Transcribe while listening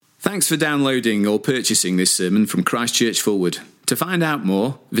Thanks for downloading or purchasing this sermon from Christchurch Fulwood. To find out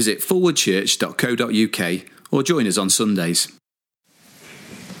more, visit fulwoodchurch.co.uk or join us on Sundays.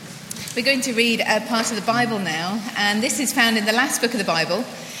 We're going to read a part of the Bible now, and this is found in the last book of the Bible,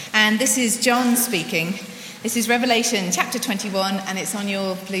 and this is John speaking. This is Revelation chapter 21, and it's on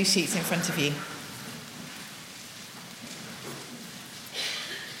your blue sheets in front of you.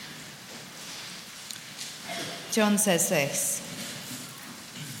 John says this: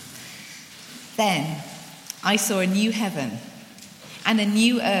 "Then I saw a new heaven and a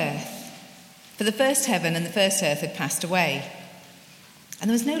new earth, for the first heaven and the first earth had passed away, and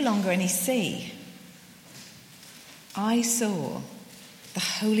there was no longer any sea. I saw the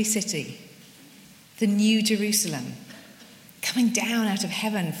holy city, the new Jerusalem, coming down out of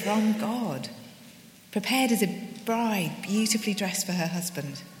heaven from God, prepared as a bride beautifully dressed for her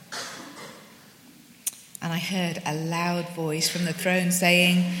husband. And I heard a loud voice from the throne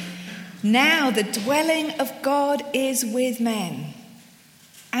saying, 'Now the dwelling of God is with men,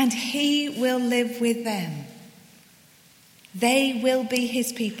 and he will live with them. They will be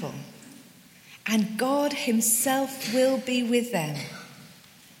his people, and God himself will be with them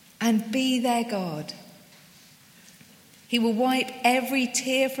and be their God. He will wipe every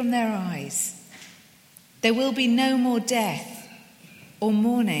tear from their eyes. There will be no more death or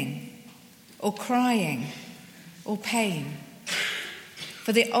mourning or crying or pain,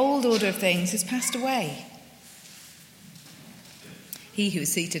 for the old order of things has passed away.' He who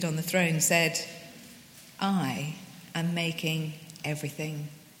is seated on the throne said, 'I am making everything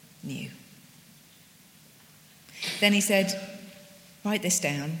new.' Then he said, 'Write this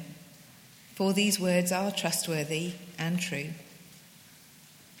down, for these words are trustworthy and true.'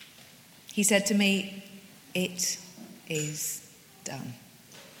 He said to me, 'It is done.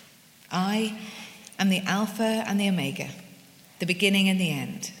 I am the Alpha and the Omega, the beginning and the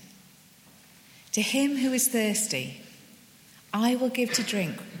end. To him who is thirsty, I will give to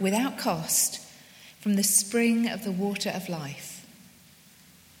drink without cost from the spring of the water of life.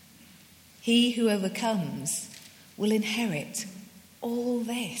 He who overcomes will inherit all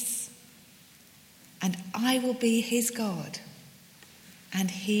this, and I will be his God, and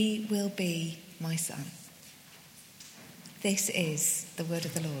he will be my son.'" This is the word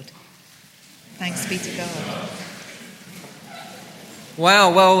of the Lord. Thanks be to God.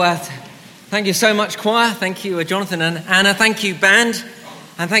 Wow, well, thank you so much, choir. Thank you, Jonathan and Anna. Thank you, band.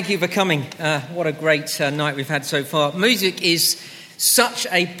 And thank you for coming. What a great night we've had so far. Music is such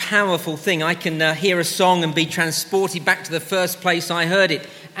a powerful thing. I can hear a song and be transported back to the first place I heard it.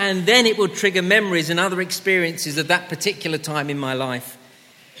 And then it will trigger memories and other experiences of that particular time in my life.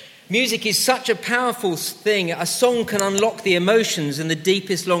 Music is such a powerful thing. A song can unlock the emotions and the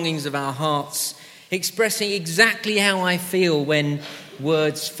deepest longings of our hearts, expressing exactly how I feel when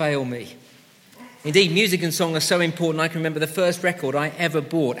words fail me. Indeed, music and song are so important. I can remember the first record I ever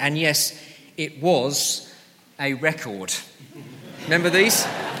bought, and yes, it was a record. Remember these?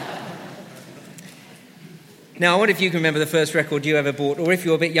 Now, I wonder if you can remember the first record you ever bought, or if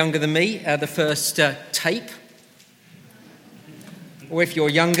you're a bit younger than me, the first tape. Or if you're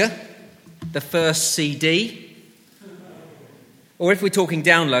younger, the first CD. Or if we're talking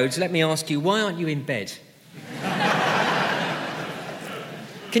downloads, let me ask you, why aren't you in bed?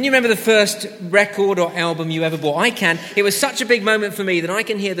 Can you remember the first record or album you ever bought? I can. It was such a big moment for me that I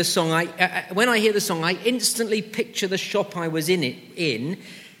can hear the song. When I hear the song, I instantly picture the shop I was in,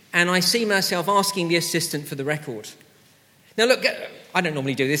 and I see myself asking the assistant for the record. Now look, I don't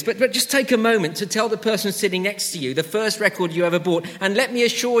normally do this, but just take a moment to tell the person sitting next to you the first record you ever bought. And let me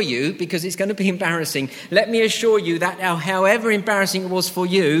assure you, because it's going to be embarrassing, let me assure you that however embarrassing it was for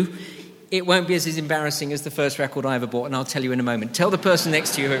you, it won't be as embarrassing as the first record I ever bought, and I'll tell you in a moment. Tell the person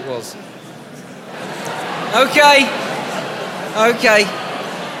next to you who it was. Okay.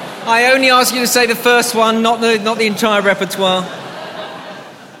 I only ask you to say the first one, not the entire repertoire.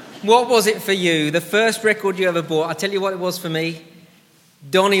 What was it for you? The first record you ever bought? I'll tell you what it was for me.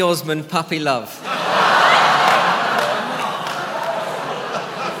 Donny Osmond, Puppy Love.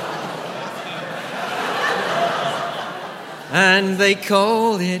 And they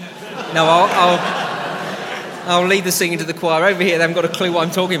called it... No, I'll lead the singing to the choir. Over here, they haven't got a clue what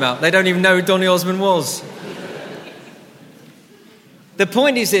I'm talking about. They don't even know who Donny Osmond was. The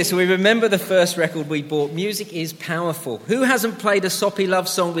point is this: we remember the first record we bought. Music is powerful. Who hasn't played a soppy love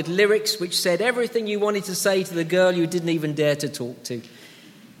song with lyrics which said everything you wanted to say to the girl you didn't even dare to talk to?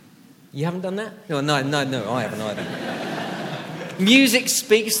 You haven't done that? No, I haven't either. Music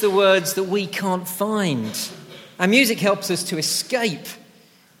speaks the words that we can't find. And music helps us to escape.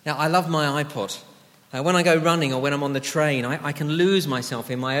 Now, I love my iPod. When I go running or when I'm on the train, I can lose myself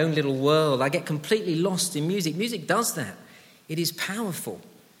in my own little world. I get completely lost in music. Music does that. It is powerful.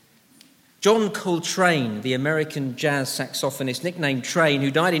 John Coltrane, the American jazz saxophonist nicknamed Train,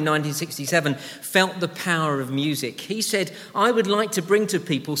 who died in 1967, felt the power of music. He said, "I would like to bring to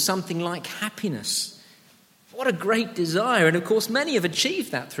people something like happiness." What a great desire. And of course, many have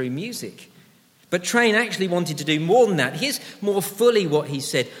achieved that through music. But Train actually wanted to do more than that. Here's more fully what he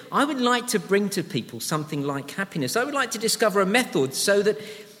said. "I would like to bring to people something like happiness. I would like to discover a method so that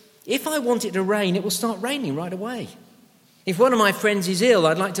if I want it to rain, it will start raining right away. If one of my friends is ill,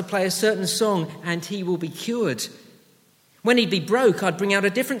 I'd like to play a certain song and he will be cured. When he'd be broke, I'd bring out a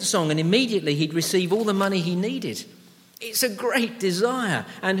different song and immediately he'd receive all the money he needed." It's a great desire,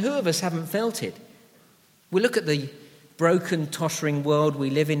 and who of us haven't felt it? We look at the broken, tottering world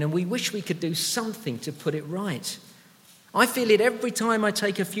we live in and we wish we could do something to put it right. I feel it every time I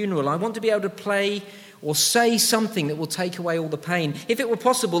take a funeral. I want to be able to play or say something that will take away all the pain. If it were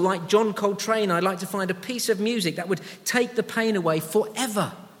possible, like John Coltrane, I'd like to find a piece of music that would take the pain away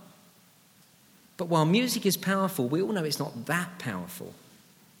forever. But while music is powerful, we all know it's not that powerful.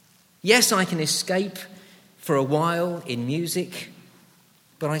 Yes, I can escape for a while in music,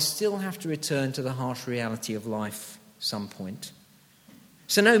 but I still have to return to the harsh reality of life at some point.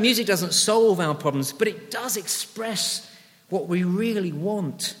 So no, music doesn't solve our problems, but it does express what we really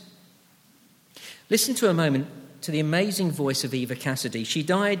want. Listen to a moment to the amazing voice of Eva Cassidy. She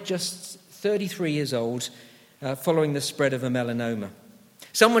died just 33 years old following the spread of a melanoma.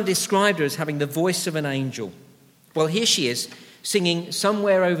 Someone described her as having the voice of an angel. Well, here she is singing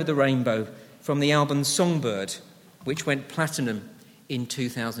Somewhere Over the Rainbow from the album Songbird, which went platinum in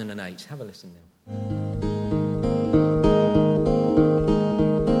 2008. Have a listen now.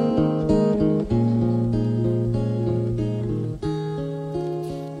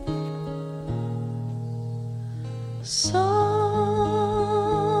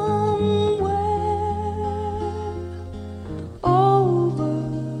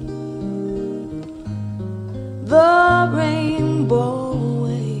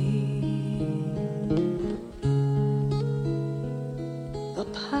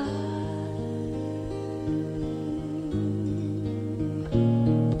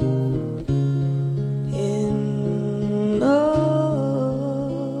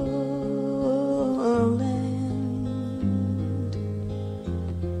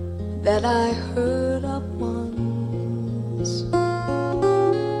 That I heard of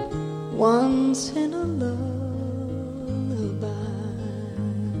once in a lullaby.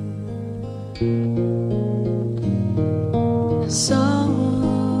 Somewhere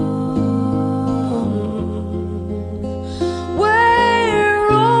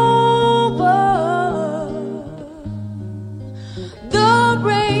over the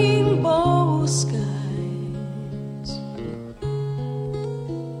rainbow skies,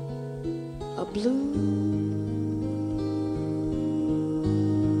 a blue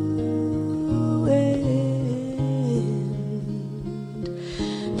wind,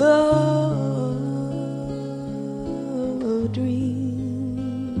 the dreams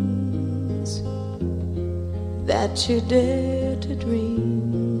that you dare to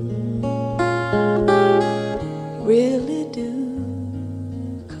dream really do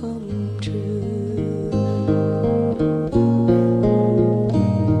come true.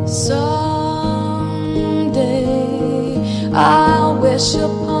 I'll wish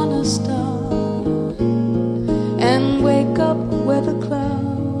upon a star and wake up where the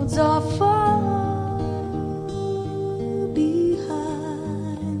clouds are far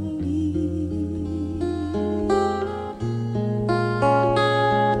behind me.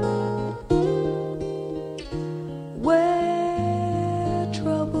 Where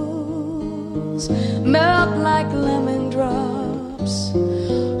troubles melt like lemon drops,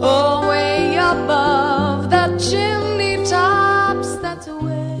 oh, way above the chimney tops, that's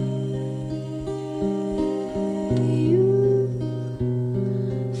where you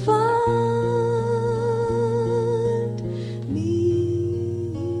find me.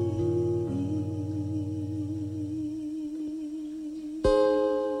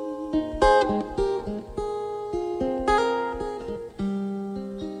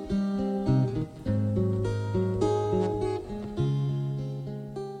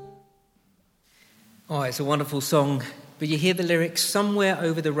 Oh, it's a wonderful song. But you hear the lyrics, somewhere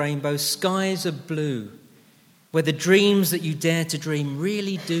over the rainbow, skies are blue, where the dreams that you dare to dream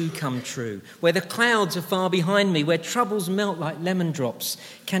really do come true, where the clouds are far behind me, where troubles melt like lemon drops.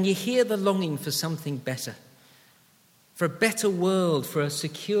 Can you hear the longing for something better? For a better world, for a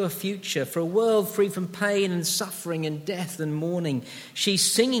secure future, for a world free from pain and suffering and death and mourning. She's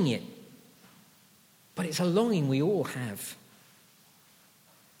singing it. But it's a longing we all have.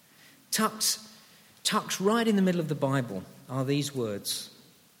 Tucked right in the middle of the Bible are these words: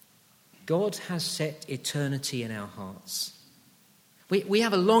 God has set eternity in our hearts. We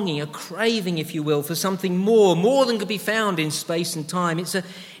have a longing, a craving, if you will, for something more than could be found in space and time.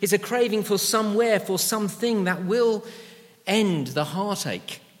 It's a craving for somewhere, for something that will end the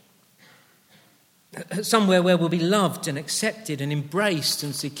heartache. Somewhere where we'll be loved and accepted and embraced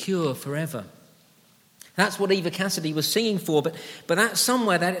and secure forever. That's what Eva Cassidy was singing for, but that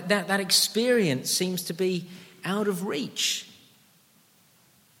somewhere, that experience seems to be out of reach.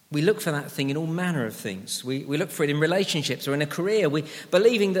 We look for that thing in all manner of things. We look for it in relationships or in a career. We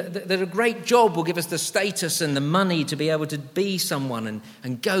believing that a great job will give us the status and the money to be able to be someone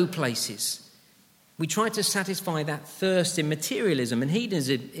and go places. We try to satisfy that thirst in materialism and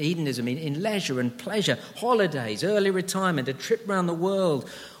hedonism in leisure and pleasure, holidays, early retirement, a trip around the world,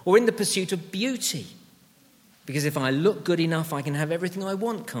 or in the pursuit of beauty. Because if I look good enough, I can have everything I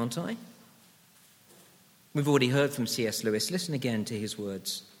want, can't I? We've already heard from C.S. Lewis. Listen again to his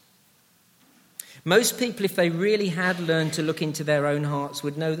words. Most people, if they really had learned to look into their own hearts,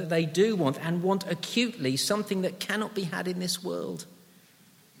 would know that they do want, and want acutely, something that cannot be had in this world.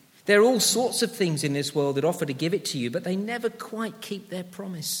 There are all sorts of things in this world that offer to give it to you, but they never quite keep their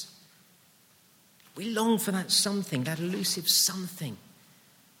promise. We long for that something, that elusive something.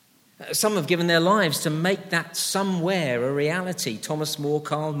 Some have given their lives to make that somewhere a reality. Thomas More,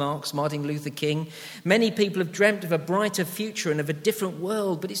 Karl Marx, Martin Luther King. Many people have dreamt of a brighter future and of a different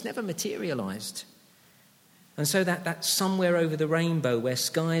world, but it's never materialised. And so that somewhere over the rainbow where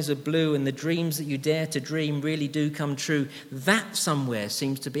skies are blue and the dreams that you dare to dream really do come true, that somewhere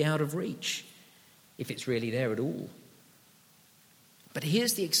seems to be out of reach, if it's really there at all. But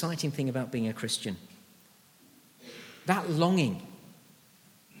here's the exciting thing about being a Christian. That longing,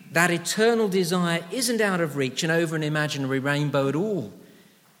 that eternal desire isn't out of reach and over an imaginary rainbow at all.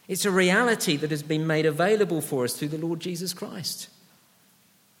 It's a reality that has been made available for us through the Lord Jesus Christ.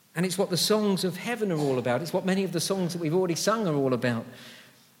 And it's what the songs of heaven are all about. It's what many of the songs that we've already sung are all about.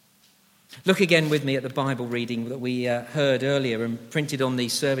 Look again with me at the Bible reading that we heard earlier and printed on the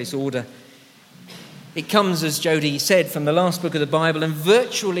service order. It comes, as Jody said, from the last book of the Bible and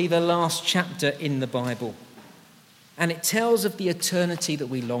virtually the last chapter in the Bible. And it tells of the eternity that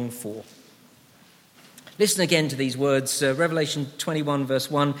we long for. Listen again to these words, Revelation 21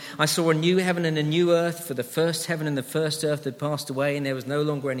 verse 1. I saw a new heaven and a new earth, for the first heaven and the first earth had passed away and there was no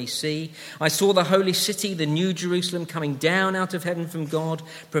longer any sea. I saw the holy city, the new Jerusalem, coming down out of heaven from God,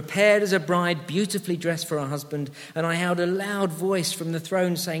 prepared as a bride, beautifully dressed for her husband. And I heard a loud voice from the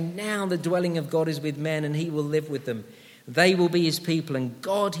throne saying, now the dwelling of God is with men and he will live with them. They will be his people and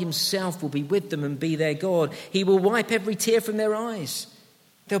God himself will be with them and be their God. He will wipe every tear from their eyes.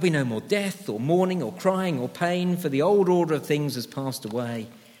 There'll be no more death or mourning or crying or pain, for the old order of things has passed away.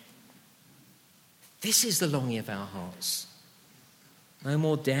 This is the longing of our hearts. No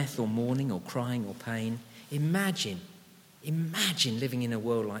more death or mourning or crying or pain. Imagine living in a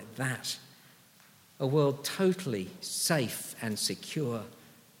world like that. A world totally safe and secure.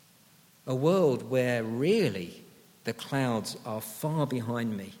 A world where really the clouds are far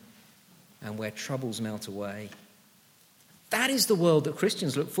behind me and where troubles melt away. That is the world that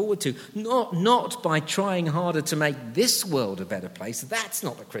Christians look forward to, not by trying harder to make this world a better place. That's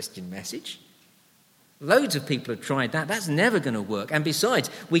not the Christian message. Loads of people have tried that. That's never going to work. And besides,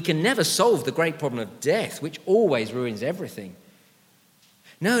 we can never solve the great problem of death, which always ruins everything.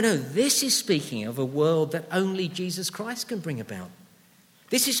 No, this is speaking of a world that only Jesus Christ can bring about.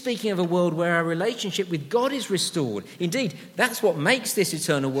 This is speaking of a world where our relationship with God is restored. Indeed, that's what makes this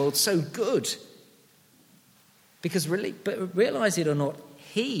eternal world so good. Because really, but realize it or not,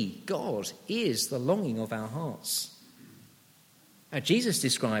 he, God, is the longing of our hearts. Now, Jesus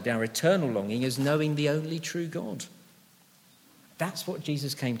described our eternal longing as knowing the only true God. That's what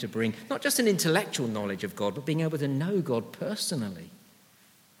Jesus came to bring. Not just an intellectual knowledge of God, but being able to know God personally.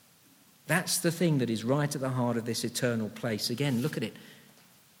 That's the thing that is right at the heart of this eternal place. Again, look at it.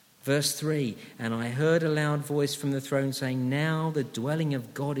 Verse 3, and I heard a loud voice from the throne saying, now the dwelling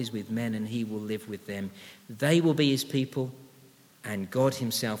of God is with men and he will live with them. They will be his people and God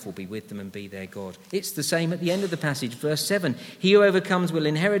himself will be with them and be their God. It's the same at the end of the passage, verse 7. He who overcomes will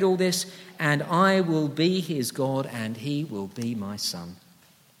inherit all this and I will be his God and he will be my son.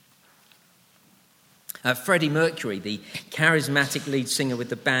 Freddie Mercury, the charismatic lead singer with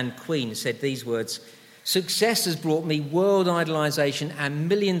the band Queen, said these words, success has brought me world idolisation and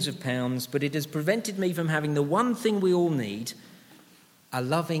millions of pounds, but it has prevented me from having the one thing we all need, a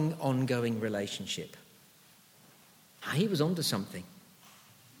loving, ongoing relationship. He was onto something.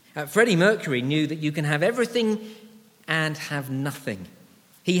 Freddie Mercury knew that you can have everything and have nothing.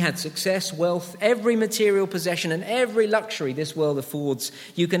 He had success, wealth, every material possession and every luxury this world affords.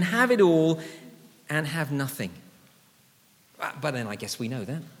 You can have it all and have nothing. But then I guess we know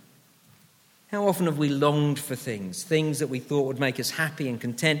that. How often have we longed for things that we thought would make us happy and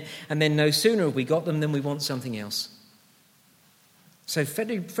content, and then no sooner have we got them than we want something else. So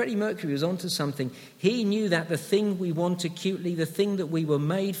Freddie Mercury was onto something. He knew that the thing we want acutely, the thing that we were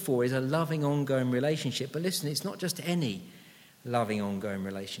made for, is a loving, ongoing relationship. But listen, it's not just any loving, ongoing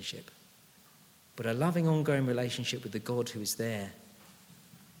relationship, but a loving, ongoing relationship with the God who is there.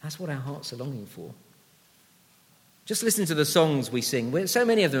 That's what our hearts are longing for. Just listen to the songs we sing. So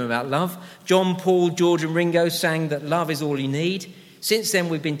many of them about love. John, Paul, George and Ringo sang that love is all you need. Since then,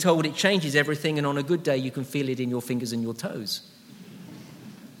 we've been told it changes everything, and on a good day, you can feel it in your fingers and your toes.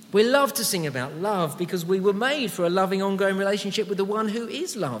 We love to sing about love because we were made for a loving, ongoing relationship with the one who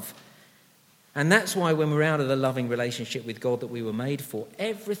is love. And that's why when we're out of the loving relationship with God that we were made for,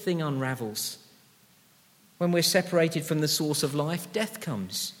 everything unravels. When we're separated from the source of life, death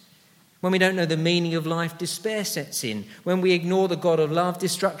comes. When we don't know the meaning of life, despair sets in. When we ignore the God of love,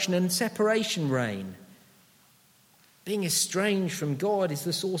 destruction and separation reign. Being estranged from God is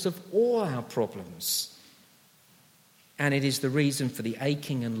the source of all our problems. And it is the reason for the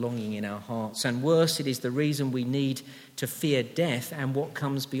aching and longing in our hearts. And worse, it is the reason we need to fear death and what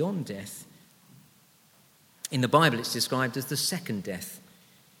comes beyond death. In the Bible, it's described as the second death.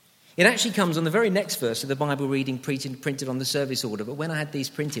 It actually comes on the very next verse of the Bible reading printed on the service order. But when I had these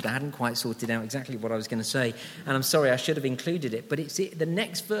printed, I hadn't quite sorted out exactly what I was going to say. And I'm sorry, I should have included it. But the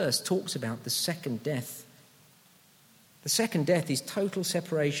next verse talks about the second death. The second death is total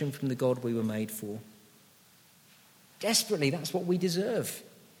separation from the God we were made for. Desperately, that's what we deserve.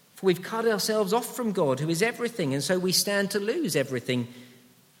 For we've cut ourselves off from God, who is everything, and so we stand to lose everything.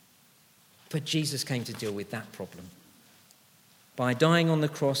 But Jesus came to deal with that problem. By dying on the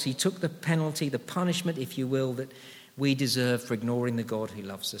cross, he took the penalty, the punishment, if you will, that we deserve for ignoring the God who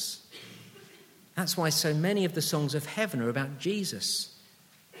loves us. That's why so many of the songs of heaven are about Jesus.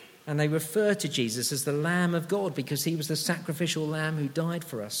 And they refer to Jesus as the Lamb of God because he was the sacrificial lamb who died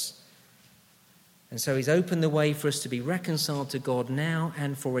for us. And so he's opened the way for us to be reconciled to God now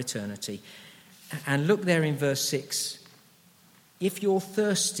and for eternity. And look there in verse 6. If you're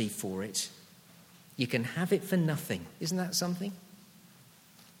thirsty for it, you can have it for nothing. Isn't that something?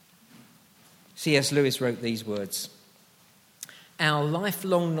 C.S. Lewis wrote these words. Our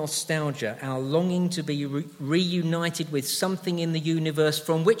lifelong nostalgia, our longing to be reunited with something in the universe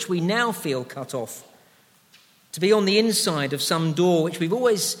from which we now feel cut off, to be on the inside of some door which we've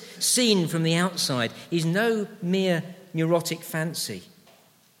always seen from the outside, is no mere neurotic fancy,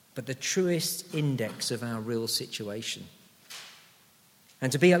 but the truest index of our real situation.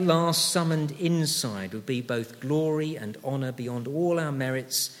 And to be at last summoned inside would be both glory and honour beyond all our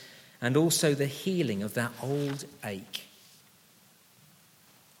merits, and also the healing of that old ache.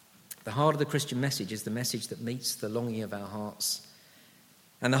 The heart of the Christian message is the message that meets the longing of our hearts.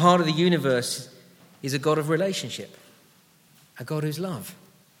 And the heart of the universe is a God of relationship, a God who's love,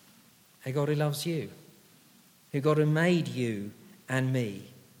 a God who loves you, a God who made you and me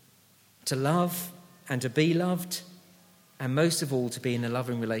to love and to be loved, and most of all to be in a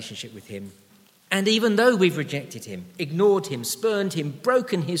loving relationship with him. And even though we've rejected him, ignored him, spurned him,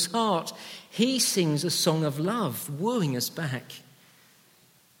 broken his heart, he sings a song of love, wooing us back.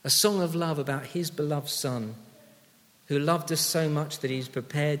 A song of love about his beloved Son, who loved us so much that he's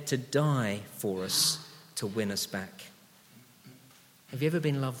prepared to die for us to win us back. Have you ever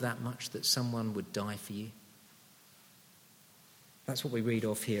been loved that much that someone would die for you? That's what we read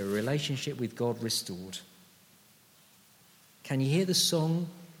of here, a relationship with God restored. Can you hear the song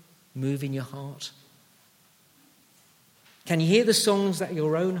move in your heart? Can you hear the songs that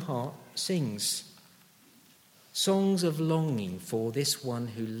your own heart sings? Songs of longing for this one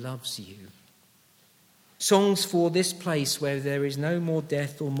who loves you. Songs for this place where there is no more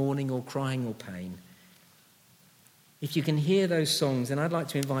death or mourning or crying or pain. If you can hear those songs, then I'd like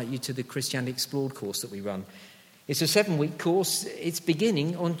to invite you to the Christianity Explored course that we run. It's a 7-week course. It's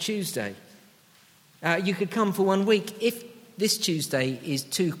beginning on Tuesday. You could come for 1 week. If this Tuesday is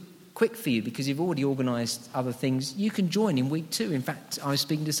too quick for you because you've already organised other things, you can join in week 2. In fact, I was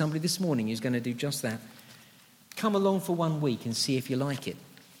speaking to somebody this morning who's going to do just that. Come along for 1 week and see if you like it.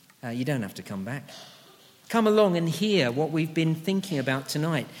 You don't have to come back. Come along and hear what we've been thinking about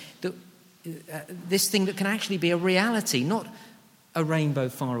tonight. This thing that can actually be a reality, not a rainbow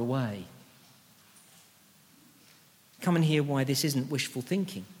far away. Come and hear why this isn't wishful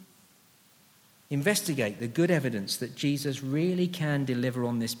thinking. investigate the good evidence that Jesus really can deliver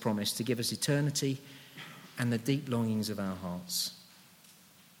on this promise to give us eternity and the deep longings of our hearts.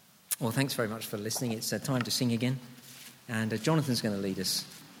 Well, thanks very much for listening. It's time to sing again. And Jonathan's going to lead us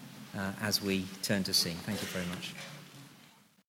as we turn to sing. Thank you very much.